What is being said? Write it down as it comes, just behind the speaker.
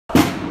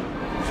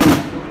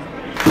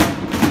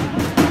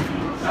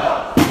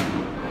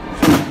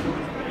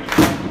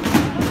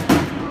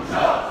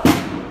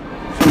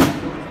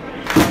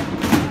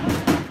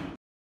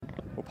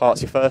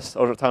parts. Your first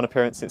Old Town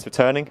appearance since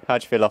returning.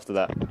 How'd you feel after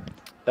that?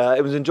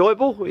 It was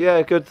enjoyable.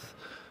 Yeah, good,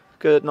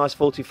 nice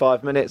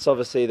 45 minutes.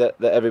 Obviously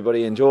that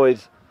everybody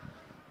enjoyed.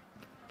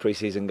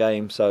 Pre-season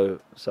game, so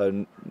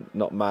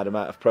not mad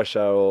amount of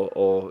pressure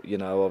or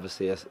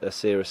obviously a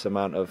serious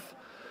amount of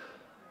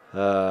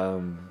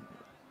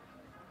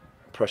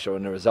pressure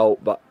on the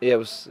result. But yeah, it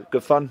was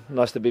good fun.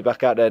 Nice to be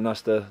back out there.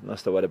 Nice to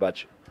wear the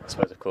badge. I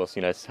suppose, of course,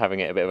 having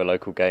it a bit of a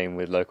local game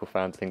with local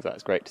fans, things like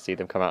that's great to see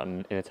them come out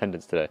in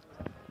attendance today.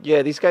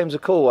 Yeah, these games are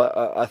cool.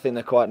 I think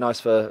they're quite nice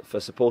for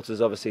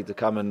supporters, obviously, to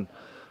come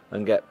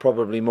and get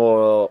probably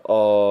more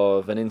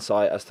of an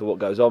insight as to what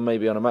goes on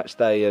maybe on a match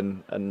day,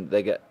 and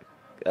they get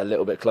a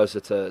little bit closer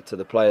to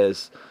the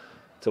players,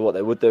 to what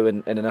they would do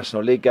in a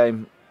National League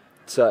game.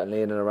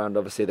 Certainly in and around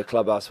obviously the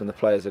clubhouse when the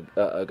players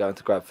are going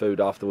to grab food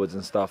afterwards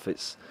and stuff.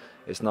 It's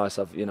nice.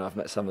 I've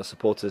met some of the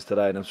supporters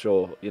today, and I'm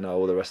sure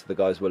all the rest of the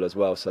guys will as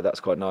well. So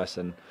that's quite nice,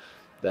 and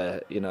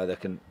they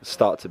can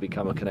start to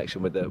become a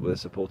connection with the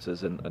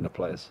supporters and the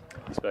players.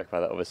 You spoke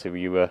about that. Obviously,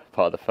 you were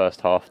part of the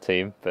first half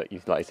team, but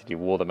like you said, you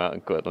wore them out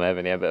and got them over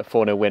in the end. But a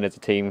 4-0 win as a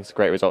team is a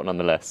great result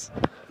nonetheless.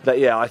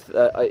 I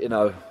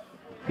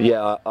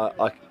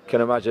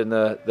can imagine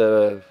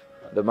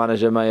the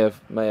manager may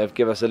have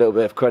given us a little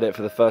bit of credit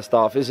for the first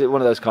half. Is it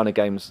one of those kind of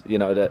games,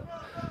 that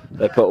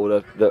they put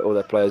all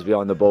their players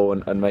behind the ball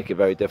and make it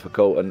very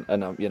difficult?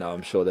 And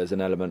I'm sure there's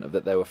an element of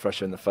that they were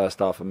fresher in the first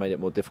half and made it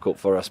more difficult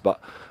for us. But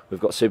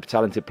we've got super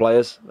talented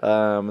players,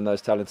 and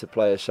those talented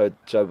players showed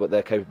what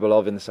they're capable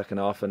of in the second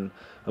half, and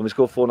we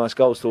scored 4 nice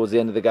goals towards the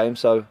end of the game.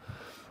 So.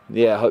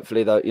 Yeah,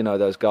 hopefully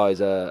those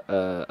guys are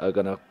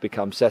going to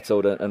become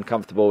settled and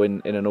comfortable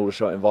in an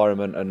Aldershot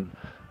environment and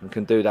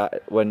can do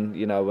that when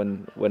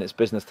it's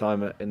business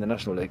time in the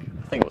National League.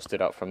 I think what stood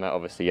out from that,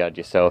 obviously you had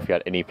yourself, you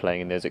had Innie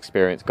playing, and there's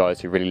experienced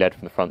guys who really led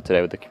from the front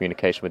today with the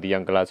communication with the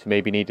younger lads who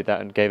maybe needed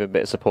that and gave a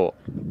bit of support.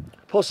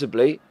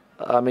 Possibly.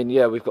 I mean,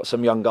 yeah, we've got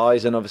some young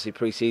guys, and obviously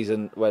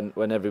pre-season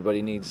when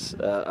everybody needs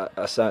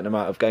a certain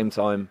amount of game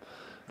time,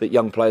 that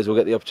young players will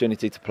get the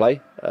opportunity to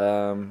play.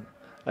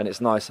 And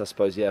it's nice, I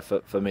suppose,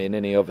 for me and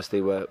Innie.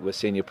 Obviously, we're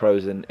senior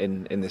pros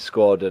in this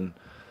squad, and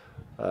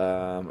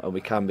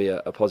we can be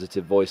a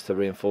positive voice to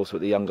reinforce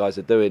what the young guys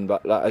are doing.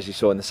 But as you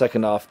saw in the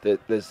second half,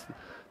 there's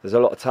a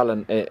lot of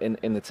talent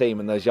in the team,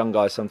 and those young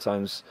guys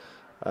sometimes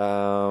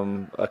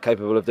are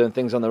capable of doing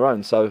things on their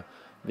own. So,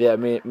 yeah,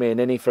 me and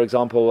Innie, for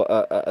example,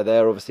 are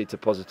there obviously to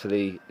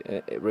positively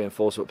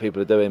reinforce what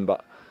people are doing,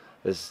 but.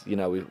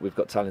 We've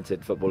got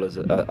talented footballers,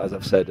 as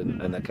I've said,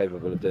 and they're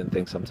capable of doing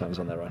things sometimes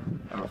on their own.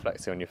 And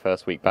reflecting on your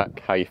first week back,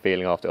 how are you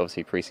feeling after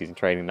obviously pre-season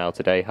training now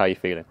today? How are you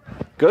feeling?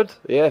 Good,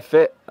 yeah,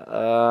 fit.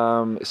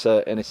 It's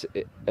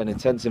an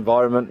intense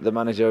environment. The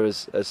manager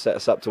has set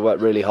us up to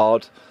work really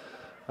hard.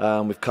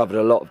 We've covered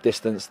a lot of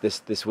distance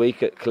this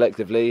week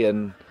collectively,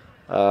 and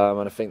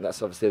I think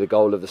that's obviously the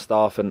goal of the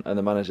staff and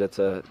the manager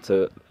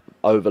to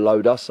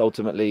overload us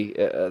ultimately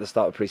at the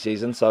start of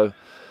pre-season. So.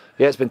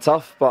 Yeah, it's been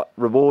tough but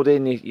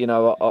rewarding.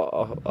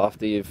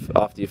 After you've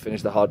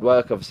finished the hard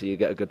work, obviously you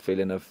get a good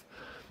feeling of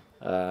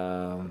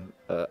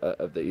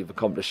that you've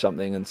accomplished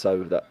something, and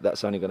so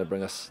that's only going to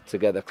bring us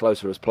together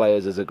closer as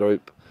players, as a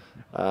group.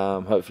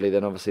 Hopefully,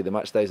 then obviously the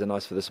match days are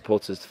nice for the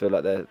supporters to feel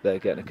like they're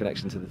getting a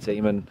connection to the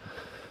team, and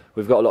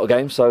we've got a lot of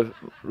games, so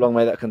long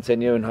may that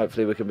continue, and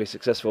hopefully we can be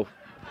successful.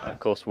 Of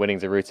course,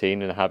 winning's a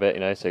routine and a habit,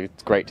 so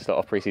it's great to start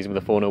off pre-season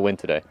with a 4-0 win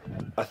today.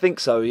 I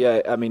think so,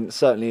 yeah. I mean, it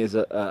certainly is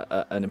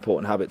an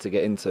important habit to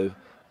get into.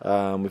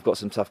 We've got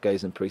some tough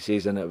games in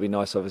pre-season. It would be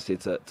nice, obviously,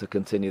 to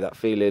continue that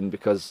feeling,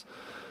 because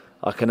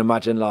I can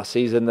imagine last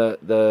season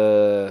that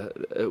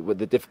with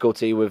the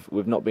difficulty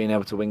with not being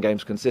able to win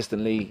games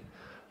consistently,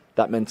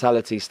 that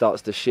mentality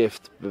starts to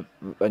shift,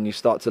 and you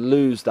start to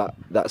lose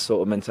that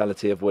sort of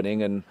mentality of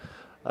winning and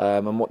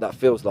what that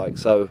feels like.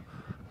 So.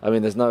 I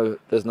mean, there's no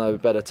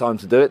better time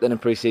to do it than in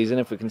pre-season.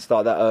 If we can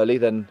start that early,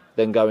 then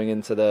going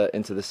into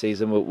the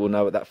season, we'll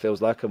know what that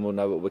feels like, and we'll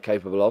know what we're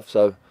capable of.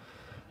 So,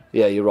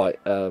 yeah, you're right.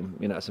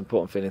 It's an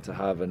important feeling to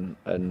have, and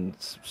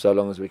so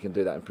long as we can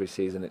do that in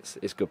pre-season,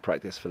 it's good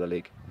practice for the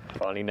league.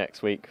 Finally,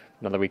 next week,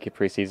 another week of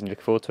pre-season.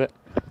 Looking forward to it.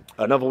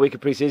 Another week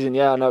of pre-season.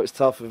 Yeah, I know it's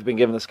tough. We've been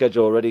given the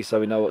schedule already, so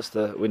we know what's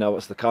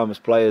to come as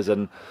players,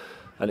 and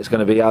it's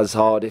going to be as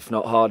hard, if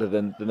not harder,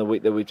 than the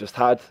week that we just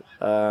had.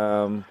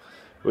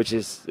 Which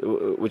is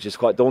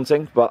quite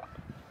daunting, but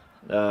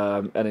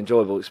an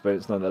enjoyable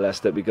experience nonetheless.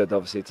 That'd be good,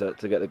 obviously, to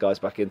get the guys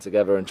back in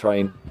together and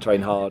train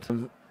hard.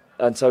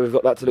 And so we've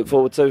got that to look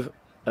forward to,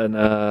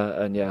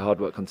 and yeah, hard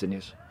work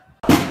continues.